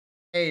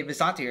Hey,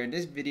 Visant here. In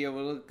this video,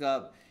 we'll look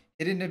up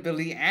hidden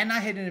ability and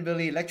not hidden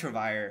ability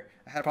Electivire.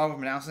 I had a problem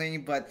pronouncing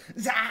it, but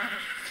Zah!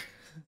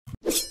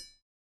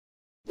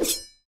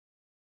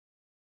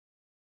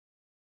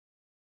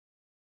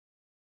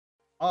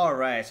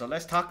 Alright, so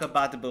let's talk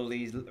about the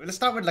abilities. Let's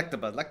start with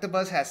Electabuzz.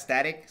 Electabuzz has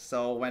static,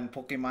 so when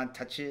Pokemon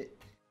touch it,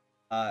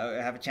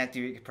 have a chance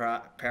to get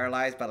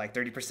paralyzed by like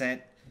 30%.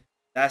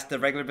 That's the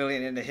regular ability,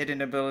 and then the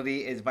hidden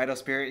ability is Vital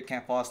Spirit, it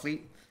can't fall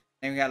asleep.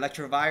 Then we got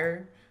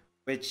Electivire,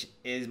 which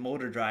is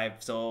Motor Drive,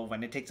 so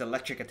when it takes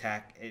electric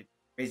attack, it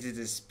raises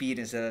its speed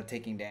instead of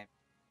taking damage.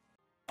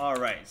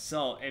 Alright,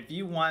 so if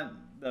you want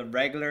the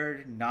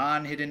regular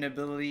non-hidden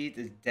ability,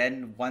 it's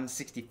Den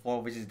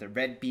 164, which is the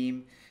red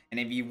beam. And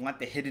if you want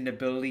the hidden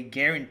ability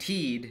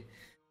guaranteed,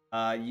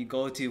 you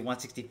go to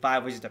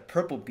 165, which is the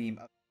purple beam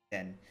of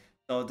Den.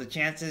 So the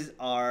chances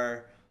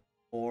are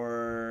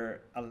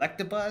for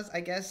Electabuzz,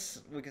 I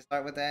guess we can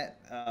start with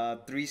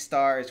that.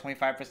 3-star is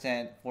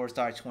 25%,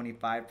 4-star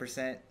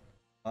 25%.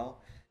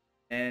 Well,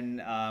 and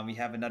we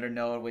have another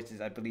node, which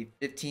is I believe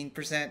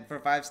 15% for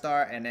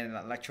 5-star, and then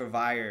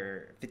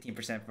Electivire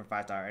 15% for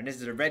 5-star. And this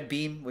is the red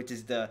beam, which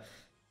is the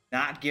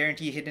not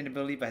guaranteed hidden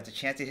ability, but has a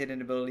chance to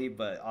hidden ability,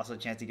 but also a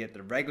chance to get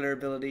the regular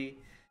ability.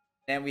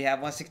 Then we have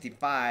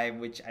 165,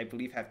 which I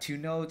believe have 2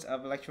 nodes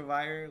of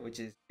Electivire,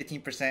 which is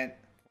 15%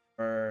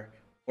 for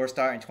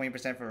 4-star and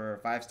 20% for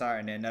 5-star,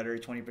 and then another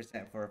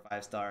 20% for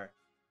 5-star.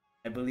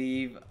 I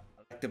believe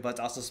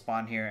Electabuzz also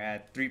spawn here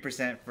at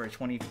 3% for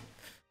 20.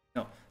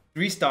 No,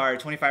 3-star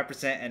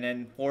 25%, and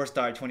then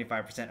 4-star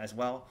 25% as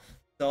well.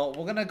 So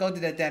we're gonna go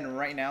to the den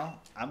right now.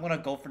 I'm gonna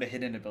go for the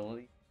hidden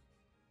ability.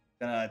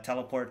 Gonna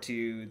teleport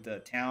to the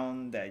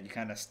town that you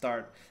kind of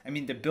start. I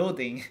mean the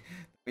building,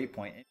 the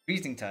waypoint in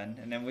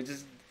Freezington, and then we'll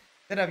just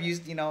instead of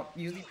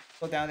usually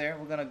go down there.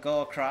 We're gonna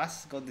go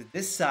across, go to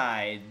this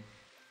side,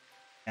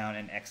 down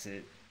and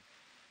exit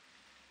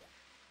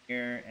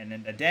here, and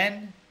then the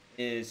den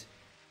is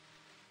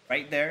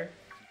right there.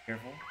 Be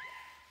careful.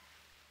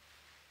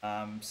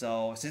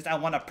 So since I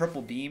want a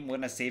purple beam, we're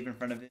gonna save in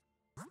front of it.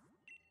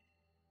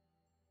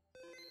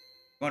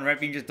 One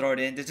red beam, just throw it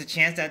in. There's a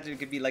chance that there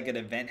could be like an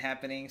event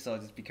happening, so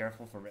just be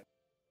careful for red.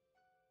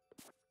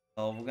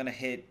 So we're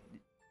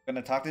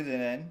gonna talk to the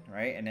den,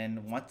 right? And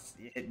then once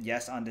you hit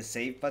yes on the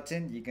save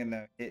button, you're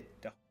gonna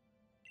hit the,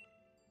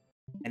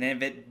 and then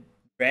if it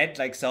red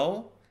like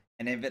so,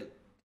 and if it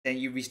then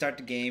you restart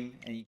the game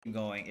and you keep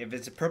going. If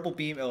it's a purple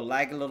beam, it'll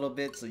lag a little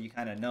bit, so you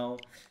kind of know,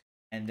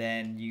 and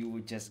then you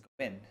would just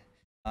go in.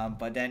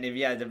 But then if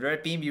the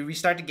red beam, you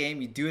restart the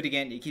game, you do it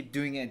again, you keep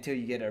doing it until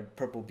you get a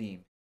purple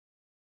beam.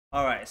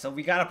 Alright, so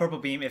we got a purple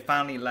beam. It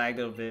finally lagged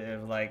a little bit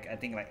of like, I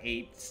think like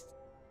 8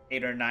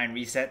 or 9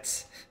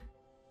 resets.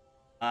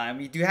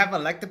 We do have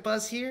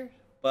Electabuzz here,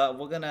 but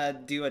we're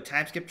gonna do a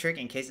time skip trick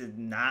in case it's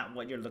not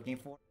what you're looking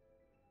for.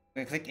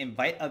 We're gonna click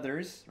invite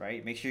others,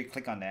 right? Make sure you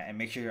click on that and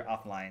make sure you're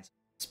offline. So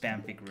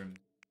spam fake room.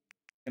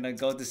 Gonna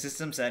go to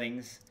system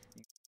settings,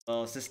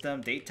 go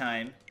system, date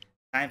time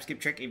skip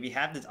trick. If you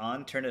have this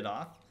on, turn it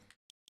off.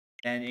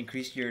 And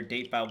increase your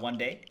date by 1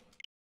 day.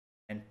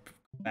 And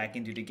back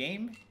into the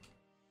game.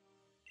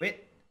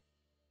 Quit.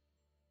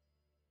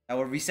 I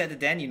will reset the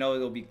den. You know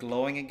it'll be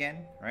glowing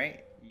again,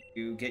 right?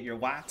 You get your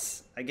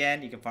watts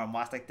again. You can farm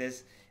watts like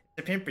this.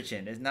 The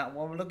Pimpichin is not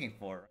what we're looking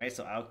for, right?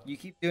 So you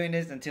keep doing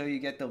this until you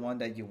get the one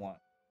that you want,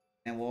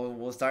 and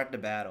we'll start the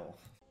battle.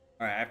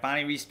 All right, I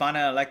finally respawned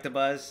at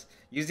Electabuzz.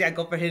 Usually I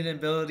go for hidden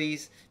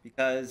abilities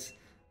because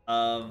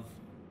of a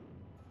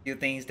few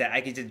things that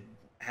I can just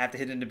have the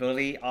hidden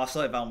ability.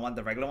 Also, if I want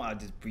the regular one, I'll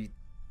just breathe.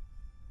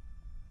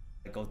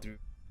 Go through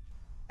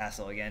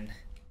hassle again.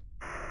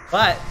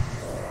 But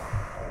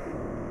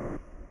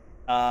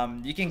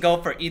you can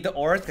go for either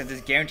or because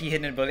it's guaranteed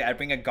hidden ability. I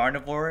bring a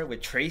Gardevoir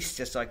with Trace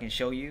just so I can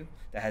show you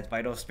that has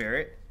Vital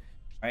Spirit,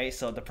 right?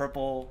 So the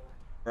purple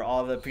for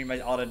pretty much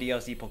all the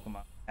DLC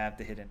Pokemon have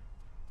the hidden.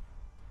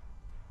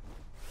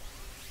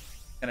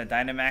 Gonna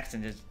Dynamax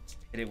and just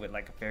hit it with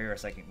like a fairy or a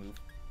psychic move.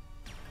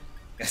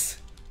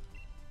 Yes.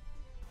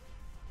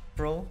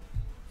 Pro.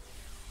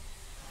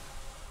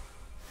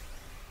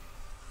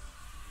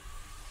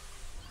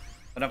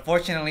 But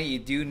unfortunately, you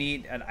do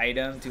need an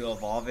item to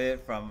evolve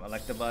it from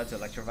Electabuzz to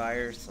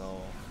Electivire,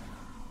 so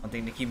one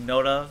thing to keep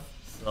note of.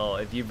 So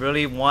if you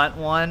really want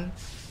one,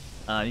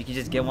 you can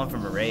just get one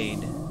from a raid.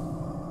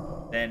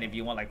 Then if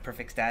you want like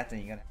perfect stats, then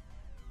you're gonna.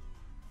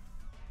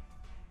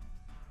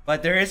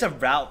 But there is a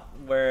route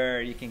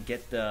where you can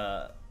get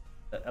the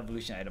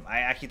evolution item. I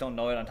actually don't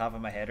know it on top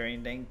of my head or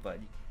anything, but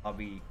you can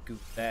probably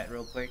Google that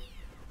real quick.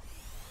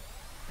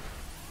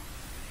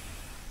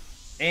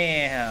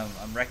 Damn,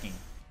 I'm wrecking.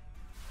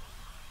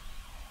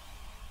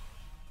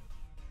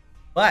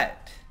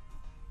 But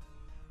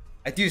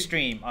I do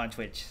stream on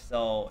Twitch,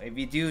 so if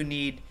you do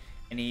need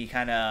any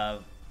kind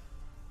of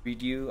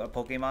review of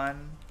Pokemon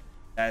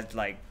that's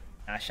like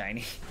not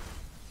shiny,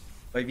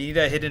 but if you need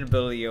a hidden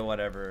ability or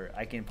whatever,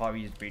 I can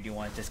probably just breed you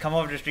one. Just come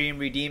over to stream,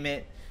 redeem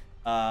it,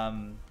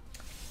 and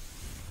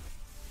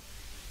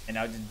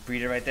I'll just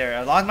breed it right there.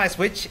 As long as my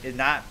Switch is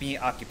not being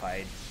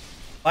occupied,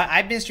 But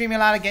I've been streaming a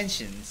lot of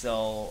Genshin,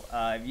 so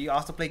if you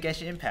also play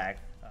Genshin Impact,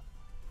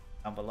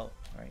 down below,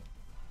 right?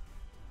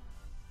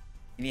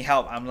 You need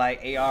help? I'm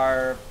like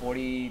AR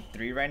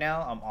 43 right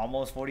now. I'm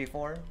almost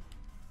 44.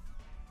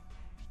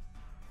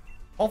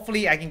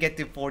 Hopefully I can get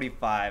to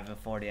 45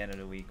 before the end of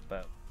the week,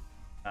 but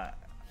I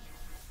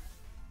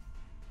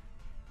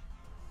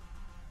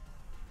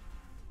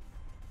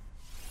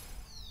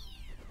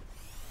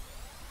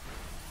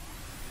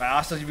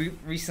also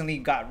recently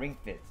got Ring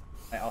Fit.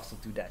 I also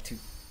do that too.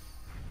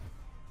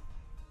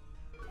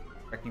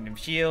 Wrecking them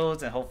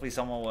shields, and hopefully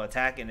someone will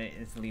attack and then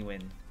instantly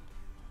win.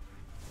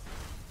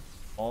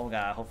 Oh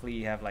god, hopefully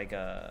you have like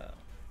a...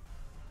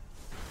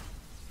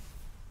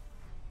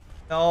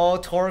 No,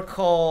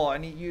 Torkoal, I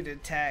need you to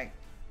attack.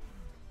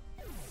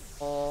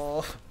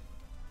 Oh.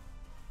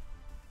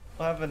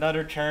 I'll have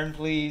another turn,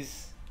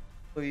 please.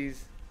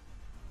 Please.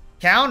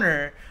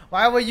 Counter?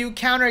 Why would you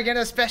counter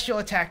against a special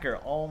attacker?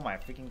 Oh my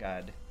freaking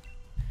god.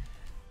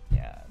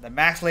 Yeah, the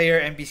max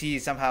layer NPC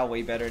is somehow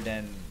way better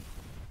than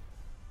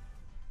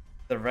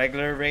the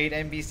regular raid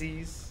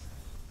NPCs.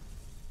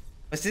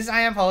 But since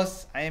I am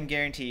host, I am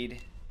guaranteed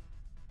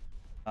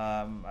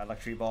a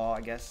luxury ball,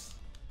 I guess.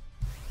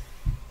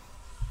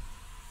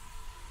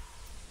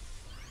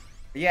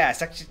 But yeah,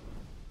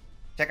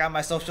 check out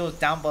my socials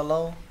down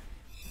below,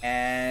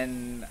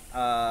 and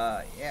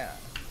yeah,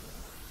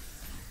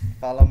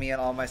 follow me on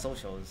all my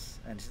socials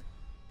and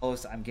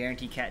post. I'm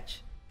guaranteed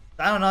catch.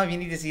 I don't know if you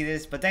need to see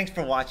this, but thanks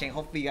for watching.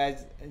 Hopefully you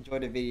guys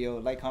enjoyed the video.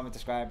 Like, comment,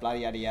 subscribe, blah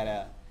yada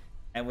yada.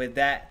 And with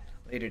that,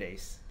 later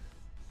days.